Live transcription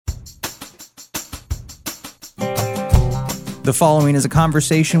The following is a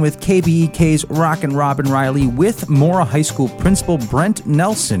conversation with KBEK's Rockin' Robin Riley with Mora High School Principal Brent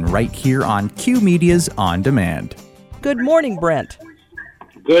Nelson right here on Q Media's On Demand. Good morning, Brent.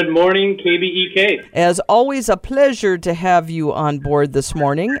 Good morning, KBEK. As always, a pleasure to have you on board this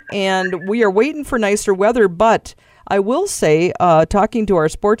morning, and we are waiting for nicer weather, but I will say, talking to our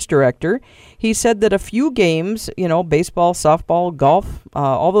sports director, he said that a few games, baseball, softball, golf,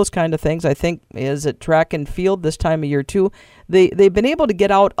 all those kind of things, I think, is at track and field this time of year too. They've been able to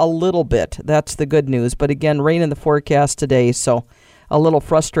get out a little bit. That's the good news. But again, rain in the forecast today, so a little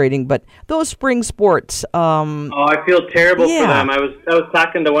frustrating. But those spring sports. I feel terrible for them. I was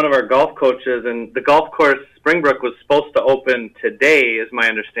talking to one of our golf coaches, and the golf course Springbrook was supposed to open today, is my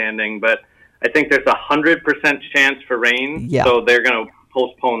understanding, but I think there's 100% chance for rain, so they're going to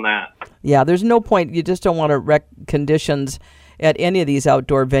postpone that. Yeah, there's no point. You just don't want to wreck conditions at any of these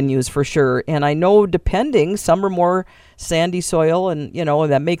outdoor venues for sure. And I know depending, some are more sandy soil, and,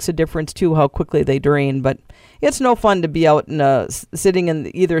 that makes a difference too, how quickly they drain. But it's no fun to be out in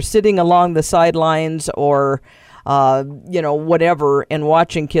sitting along the sidelines or, whatever, and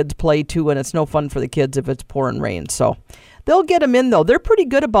watching kids play too. And it's no fun for the kids if it's pouring rain. So they'll get them in, though. They're pretty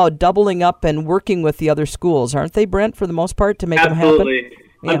good about doubling up and working with the other schools, aren't they, Brent, for the most part, to make them happen? Absolutely.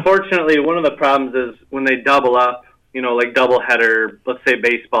 Yeah. Unfortunately, one of the problems is when they double up, like doubleheader, let's say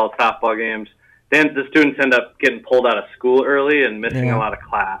baseball, softball games, then the students end up getting pulled out of school early and missing a lot of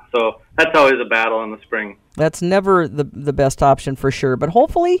class. So that's always a battle in the spring. That's never the best option for sure. But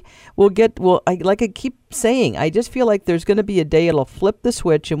hopefully like I keep saying, I just feel like there's going to be a day it'll flip the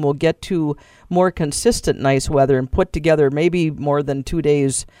switch and we'll get to more consistent nice weather and put together maybe more than 2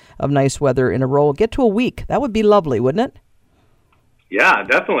 days of nice weather in a row. Get to a week. That would be lovely, wouldn't it? Yeah,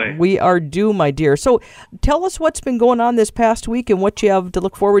 definitely. We are due, my dear. So tell us what's been going on this past week and what you have to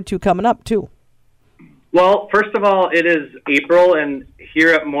look forward to coming up, too. Well, first of all, it is April, and here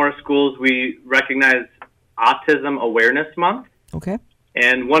at Mora Schools, we recognize Autism Awareness Month. Okay.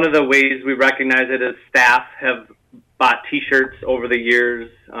 And one of the ways we recognize it is staff have bought T-shirts over the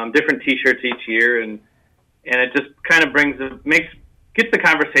years, different T-shirts each year, and it just kind of gets the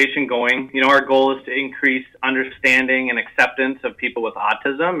conversation going. Our goal is to increase understanding and acceptance of people with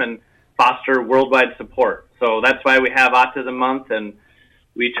autism and foster worldwide support. So that's why we have Autism Month, and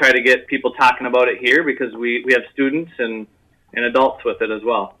we try to get people talking about it here because we have students and adults with it as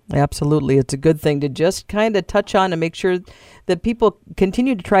well. Absolutely. It's a good thing to just kind of touch on and make sure that people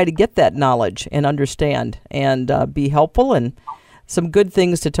continue to try to get that knowledge and understand and be helpful, and some good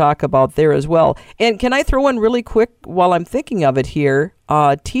things to talk about there as well. And can I throw in really quick while I'm thinking of it here,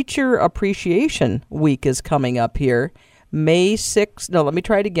 Teacher Appreciation Week is coming up here. May 6th, no, let me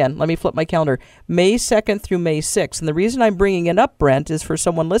try it again. Let me flip my calendar. May 2nd through May 6th. And the reason I'm bringing it up, Brent, is for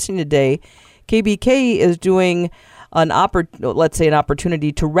someone listening today, KBK is doing an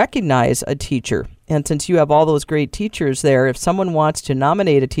opportunity to recognize a teacher. And since you have all those great teachers there, if someone wants to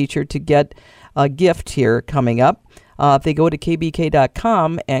nominate a teacher to get a gift here coming up, if they go to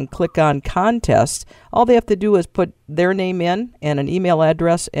kbk.com and click on contest, all they have to do is put their name in and an email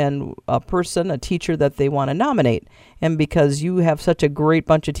address and a teacher that they want to nominate. And because you have such a great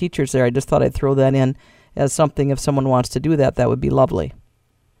bunch of teachers there, I just thought I'd throw that in as something. If someone wants to do that, that would be lovely.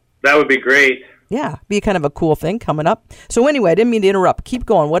 That would be great. Yeah, be kind of a cool thing coming up. So anyway, I didn't mean to interrupt. Keep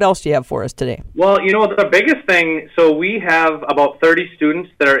going. What else do you have for us today? Well, the biggest thing, so we have about 30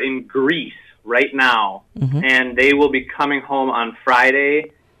 students that are in Greece right now, and they will be coming home on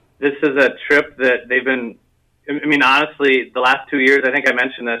Friday. This is a trip that they've been, honestly, the last 2 years, I think I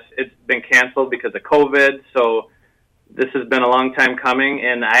mentioned this, it's been canceled because of COVID, so this has been a long time coming,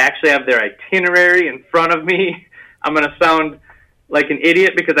 and I actually have their itinerary in front of me. I'm going to sound like an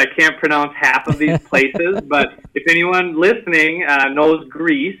idiot because I can't pronounce half of these places, but if anyone listening knows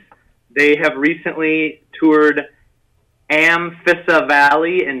Greece, they have recently toured Amphissa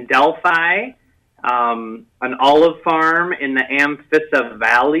Valley in Delphi, an olive farm in the Amphissa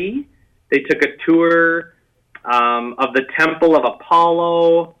Valley. They took a tour of the Temple of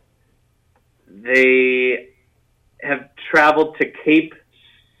Apollo. They have traveled to Cape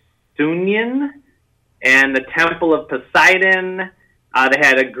Sunion and the Temple of Poseidon. They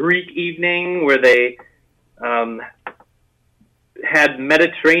had a Greek evening where they had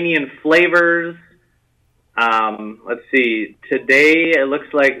Mediterranean flavors. Let's see. Today, it looks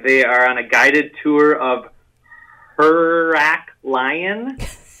like they are on a guided tour of Herak Lion.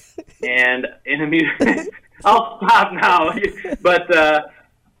 And in a music, I'll stop now. But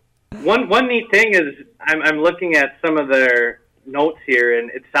one neat thing is I'm looking at some of their notes here,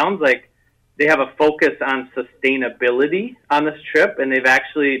 and it sounds like they have a focus on sustainability on this trip, and they've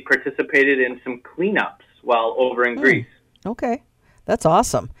actually participated in some cleanups while over in Greece. Okay. That's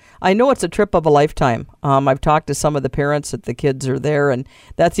awesome. I know it's a trip of a lifetime. I've talked to some of the parents that the kids are there, and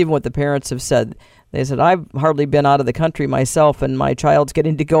that's even what the parents have said. They said, I've hardly been out of the country myself, and my child's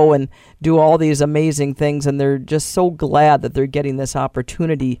getting to go and do all these amazing things, and they're just so glad that they're getting this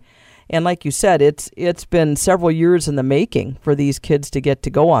opportunity. And like you said, it's been several years in the making for these kids to get to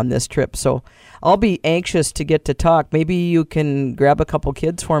go on this trip. So I'll be anxious to get to talk. Maybe you can grab a couple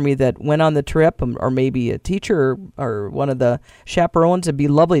kids for me that went on the trip, or maybe a teacher or one of the chaperones. It'd be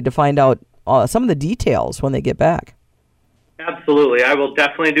lovely to find out some of the details when they get back. Absolutely. I will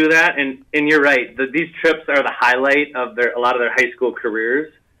definitely do that. And you're right. These trips are the highlight of a lot of their high school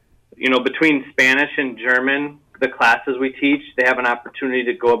careers. You know, between Spanish and German, the classes we teach, they have an opportunity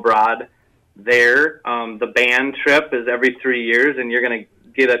to go abroad there. The band trip is every 3 years, and you're going to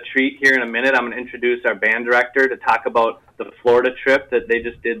get a treat here in a minute. I'm going to introduce our band director to talk about the Florida trip that they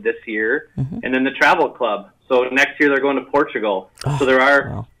just did this year, and then the travel club. So next year they're going to Portugal. So there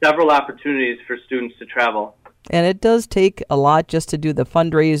are several opportunities for students to travel. And it does take a lot just to do the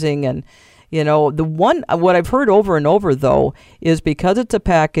fundraising. And, you know, what I've heard over and over, though, is because it's a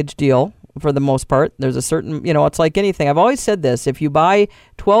package deal, for the most part, there's a certain, you know, it's like anything. I've always said this. If you buy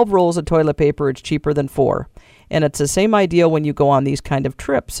 12 rolls of toilet paper, it's cheaper than 4. And it's the same idea when you go on these kind of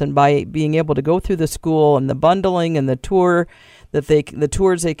trips. And by being able to go through the school and the bundling and the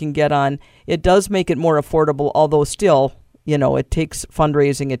tours they can get on, it does make it more affordable, although still, you know, it takes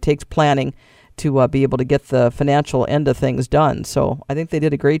fundraising, it takes planning to be able to get the financial end of things done. So I think they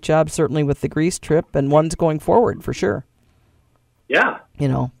did a great job, certainly with the Greece trip, and one's going forward for sure. Yeah. You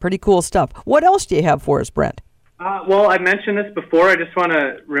know, pretty cool stuff. What else do you have for us, Brent? Well, I mentioned this before. I just want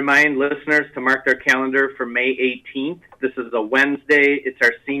to remind listeners to mark their calendar for May 18th. This is a Wednesday. It's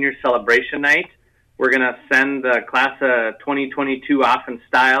our senior celebration night. We're going to send the class of 2022 off in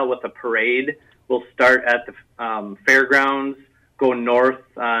style with a parade. We'll start at the fairgrounds, go north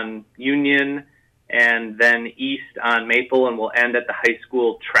on Union, and then east on Maple, and we'll end at the high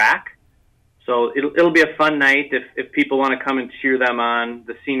school track. So it'll be a fun night if people want to come and cheer them on.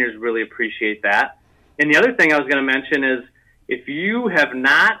 The seniors really appreciate that. And the other thing I was going to mention is if you have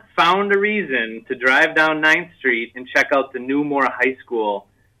not found a reason to drive down 9th Street and check out the new Mora High School,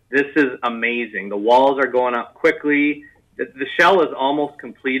 this is amazing. The walls are going up quickly. The shell is almost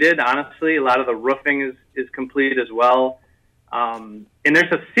completed, honestly. A lot of the roofing is complete as well. And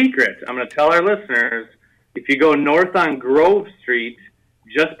there's a secret I'm going to tell our listeners. If you go north on Grove Street,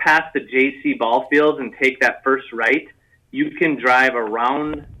 just past the JC ball fields and take that first right, you can drive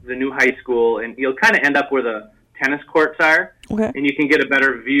around the new high school, and you'll kind of end up where the tennis courts are, and you can get a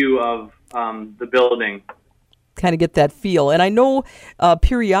better view of the building. Kind of get that feel. And I know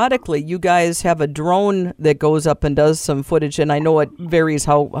periodically you guys have a drone that goes up and does some footage, and I know it varies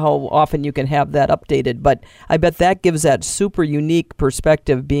how often you can have that updated, but I bet that gives that super unique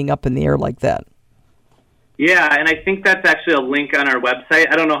perspective being up in the air like that. Yeah, and I think that's actually a link on our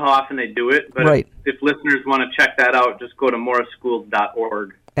website. I don't know how often they do it, but if listeners want to check that out, just go to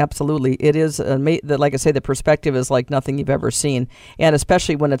moraschools.org. Absolutely. It is, like I say, the perspective is like nothing you've ever seen. And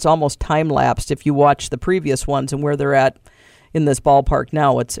especially when it's almost time-lapsed, if you watch the previous ones and where they're at in this ballpark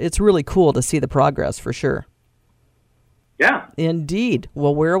now, it's really cool to see the progress for sure. Yeah. Indeed.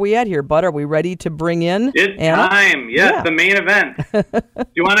 Well, where are we at here, Bud? Are we ready to bring in It's Anna? time. Yes, the main event. Do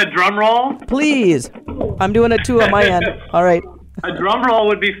you want a drum roll? Please. I'm doing it too on my end. All right. A drum roll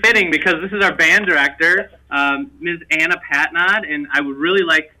would be fitting because this is our band director, Ms. Anna Patnod, and I would really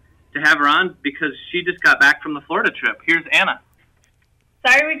like to have her on because she just got back from the Florida trip. Here's Anna.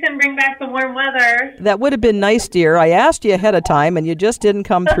 Sorry we couldn't bring back the warm weather. That would have been nice, dear. I asked you ahead of time, and you just didn't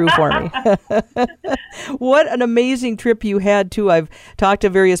come through for me. What an amazing trip you had, too. I've talked to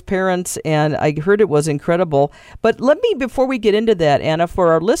various parents, and I heard it was incredible. But let me, before we get into that, Anna,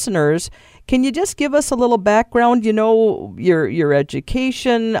 for our listeners, can you just give us a little background, you know, your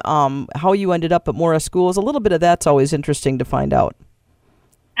education, how you ended up at Mora Schools? A little bit of that's always interesting to find out.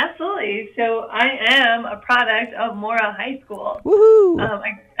 Absolutely. So I am a product of Mora High School. Woohoo!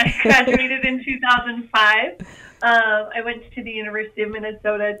 I graduated in 2005. I went to the University of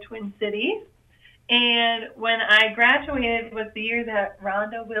Minnesota, Twin Cities. And when I graduated was the year that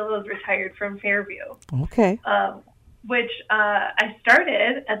Rhonda Willows retired from Fairview. Okay. Which I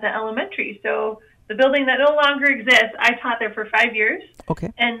started at the elementary. So the building that no longer exists, I taught there for 5 years.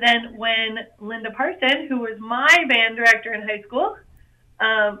 Okay. And then when Linda Parson, who was my band director in high school,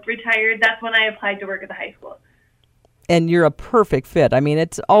 retired, that's when I applied to work at the high school. And you're a perfect fit. I mean,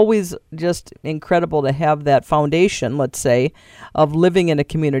 it's always just incredible to have that foundation, let's say, of living in a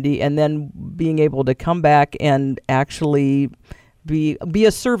community and then being able to come back and actually be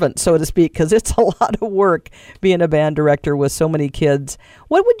a servant, so to speak, because it's a lot of work being a band director with so many kids.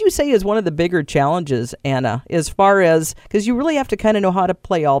 What would you say is one of the bigger challenges, Anna, as far as, because you really have to kind of know how to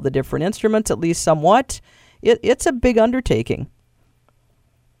play all the different instruments, at least somewhat. It's a big undertaking.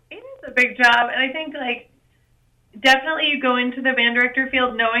 It is a big job, and I think definitely you go into the band director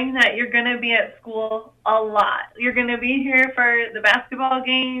field knowing that you're going to be at school a lot. You're going to be here for the basketball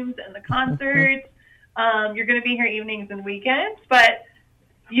games and the concerts. You're going to be here evenings and weekends, but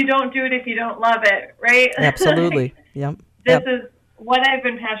you don't do it if you don't love it, right? Absolutely. Yep. This is what I've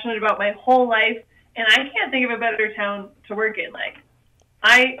been passionate about my whole life, and I can't think of a better town to work in.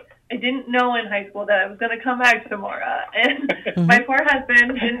 I didn't know in high school that I was going to come back to Mora, and my poor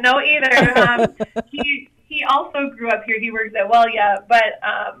husband didn't know either. He also grew up here. He works at Wellia, but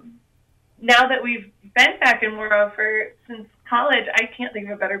now that we've been back in Mora since college, I can't think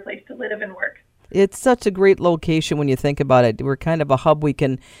of a better place to live and work. It's such a great location when you think about it. We're kind of a hub.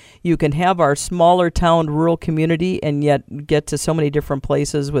 You can have our smaller town, rural community, and yet get to so many different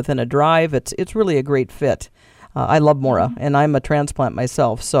places within a drive. It's really a great fit. I love Mora, and I'm a transplant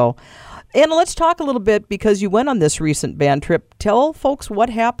myself. So, Anna, let's talk a little bit, because you went on this recent band trip. Tell folks what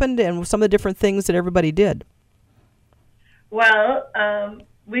happened and some of the different things that everybody did. Well,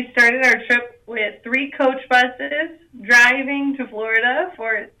 we started our trip with 3 coach buses driving to Florida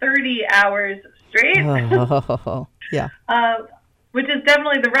for 30 hours straight. Oh, yeah. Which is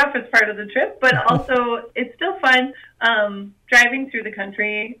definitely the roughest part of the trip, but also it's still fun driving through the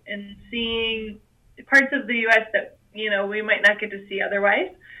country and seeing parts of the U.S. that, we might not get to see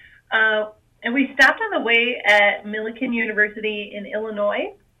otherwise. And we stopped on the way at Millikan University in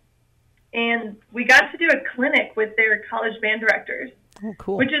Illinois, and we got to do a clinic with their college band directors. Oh,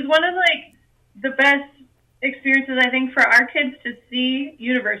 cool. Which is one of the best experiences, I think, for our kids to see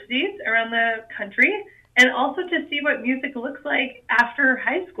universities around the country, and also to see what music looks like after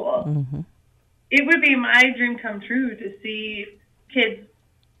high school. Mm-hmm. It would be my dream come true to see kids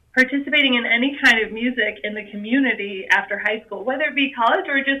participating in any kind of music in the community after high school, whether it be college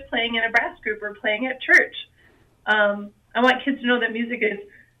or just playing in a brass group or playing at church. I want kids to know that music is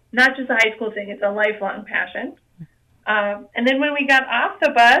not just a high school thing, it's a lifelong passion. And then when we got off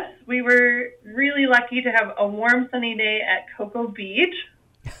the bus, we were really lucky to have a warm, sunny day at Cocoa Beach.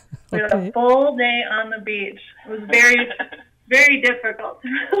 We had a full day on the beach. It was very, very difficult.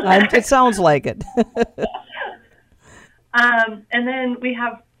 It sounds like it. And then we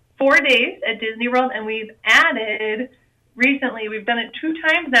have 4 days at Disney World, and we've done it 2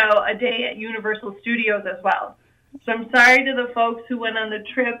 times now, a day at Universal Studios as well. So I'm sorry to the folks who went on the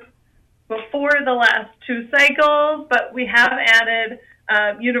trip before the last 2 cycles, but we have added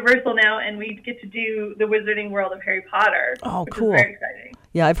Universal now, and we get to do the Wizarding World of Harry Potter. Oh, which cool. is very exciting.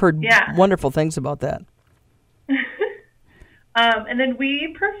 Yeah, I've heard wonderful things about that. And then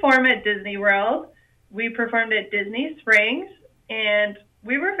we perform at Disney World. We performed at Disney Springs, and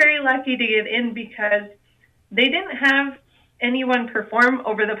we were very lucky to get in because they didn't have anyone perform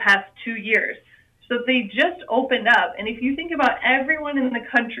over the past 2 years. So they just opened up. And if you think about everyone in the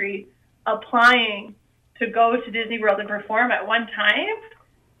country applying to go to Disney World and perform at one time,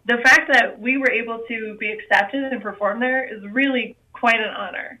 the fact that we were able to be accepted and perform there is really quite an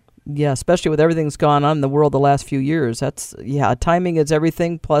honor. Yeah, especially with everything that's gone on in the world the last few years. Timing is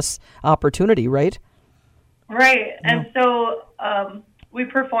everything plus opportunity, right? Right. And so we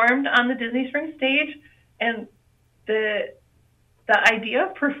performed on the Disney Springs stage, and the idea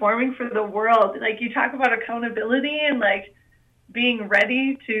of performing for the world, you talk about accountability and being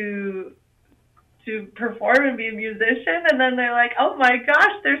ready to perform and be a musician, and then they're like, oh my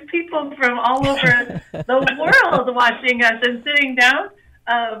gosh, there's people from all over the world watching us and sitting down.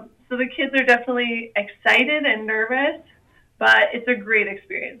 So the kids are definitely excited and nervous, but it's a great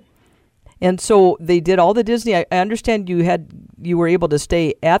experience. And so they did all the Disney. I understand you were able to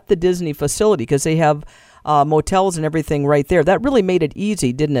stay at the Disney facility because they have motels and everything right there. That really made it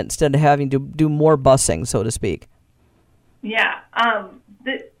easy, didn't it? Instead of having to do more busing, so to speak. Yeah.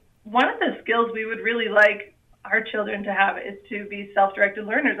 One of the skills we would really like our children to have is to be self-directed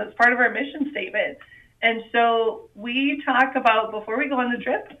learners. That's part of our mission statement. And so we talk about, before we go on the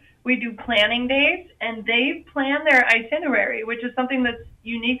trip, we do planning days, and they plan their itinerary, which is something that's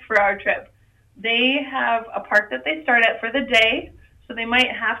unique for our trip. They have a park that they start at for the day, so they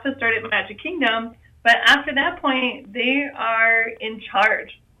might have to start at Magic Kingdom, but after that point, they are in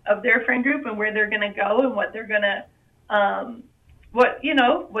charge of their friend group and where they're going to go and what they're going to,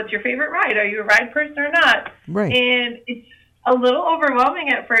 what's your favorite ride? Are you a ride person or not? Right. And it's a little overwhelming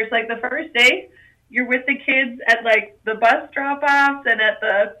at first. The first day, you're with the kids at the bus drop-offs and at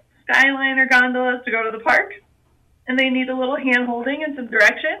the Skyliner gondolas to go to the park. and they need a little hand holding and some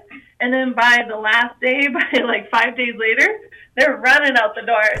direction. And then by the last day, by like 5 days later, they're running out the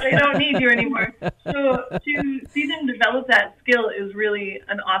door. They don't need you anymore. So to see them develop that skill is really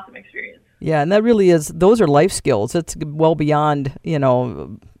an awesome experience. Yeah, and that really is, those are life skills. It's well beyond,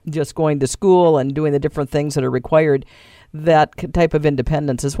 just going to school and doing the different things that are required. That type of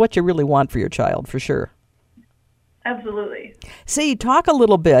independence is what you really want for your child, for sure. Absolutely. See, talk a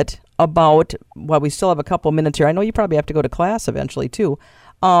little bit about, we still have a couple minutes here. I know you probably have to go to class eventually, too.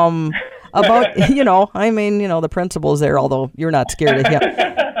 About, the principal's there, although you're not scared of him.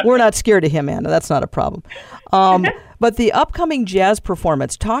 We're not scared of him, Anna. That's not a problem. But the upcoming jazz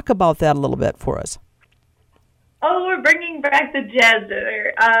performance, talk about that a little bit for us. Oh, we're bringing back the jazz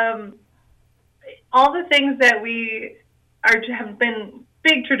dinner. All the things that have been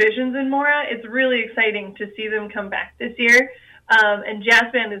big traditions in Mora, it's really exciting to see them come back this year. And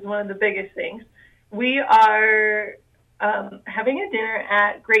jazz band is one of the biggest things. We are having a dinner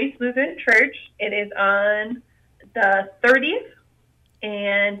at Grace Lutheran Church. It is on the 30th,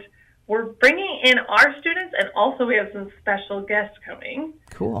 and we're bringing in our students, and also we have some special guests coming.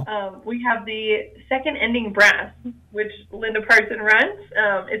 Cool. We have the Second Ending Brass, which Linda Parson runs.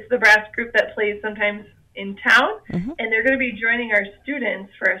 It's the brass group that plays sometimes in town, and they're going to be joining our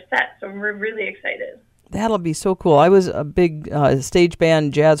students for a set, so we're really excited. That'll be so cool. I was a big stage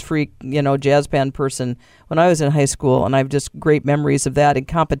band, jazz freak, jazz band person when I was in high school, and I have just great memories of that in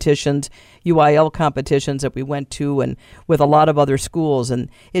competitions, UIL competitions that we went to, and with a lot of other schools. And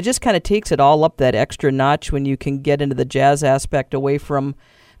it just kind of takes it all up that extra notch when you can get into the jazz aspect away from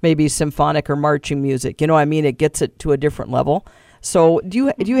maybe symphonic or marching music. It gets it to a different level. So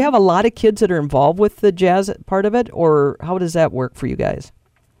do you have a lot of kids that are involved with the jazz part of it, or how does that work for you guys?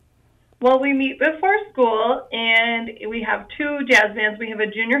 Well, we meet before school, and we have 2 jazz bands. We have a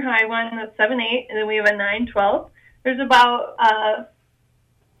junior high one that's 7-8, and then we have a 9-12. There's about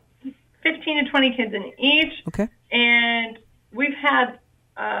 15 to 20 kids in each. Okay. And we've had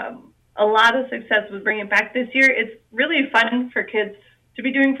a lot of success with bringing it back this year. It's really fun for kids to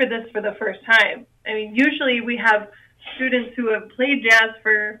be doing this for the first time. I mean, usually we have students who have played jazz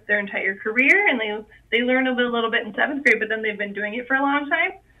for their entire career, and they learn a little bit in 7th grade, but then they've been doing it for a long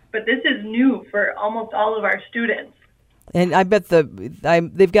time. But this is new for almost all of our students. And I bet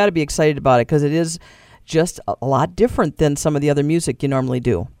they've got to be excited about it because it is just a lot different than some of the other music you normally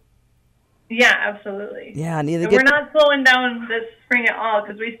do. Yeah, absolutely. Yeah, and we're not slowing down this spring at all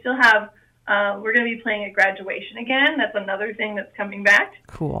because we still have, we're going to be playing at graduation again. That's another thing that's coming back.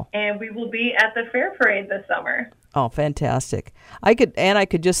 Cool. And we will be at the Fair Parade this summer. Oh, fantastic. I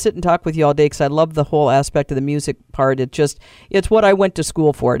could just sit and talk with you all day because I love the whole aspect of the music part. It's what I went to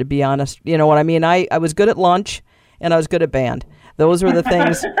school for, to be honest. You know what I mean? I was good at lunch and I was good at band. Those were the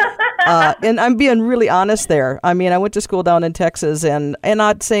things. And I'm being really honest there. I mean, I went to school down in Texas and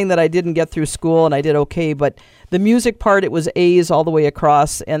not saying that I didn't get through school and I did okay, but the music part, it was A's all the way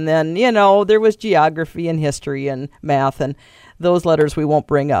across. And then, there was geography and history and math, and those letters we won't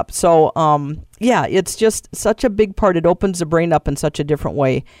bring up. So, it's just such a big part. It opens the brain up in such a different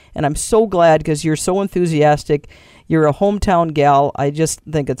way. And I'm so glad because you're so enthusiastic. You're a hometown gal. I just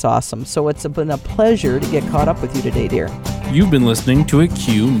think it's awesome. So it's been a pleasure to get caught up with you today, dear. You've been listening to a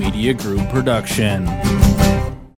Q Media Group production.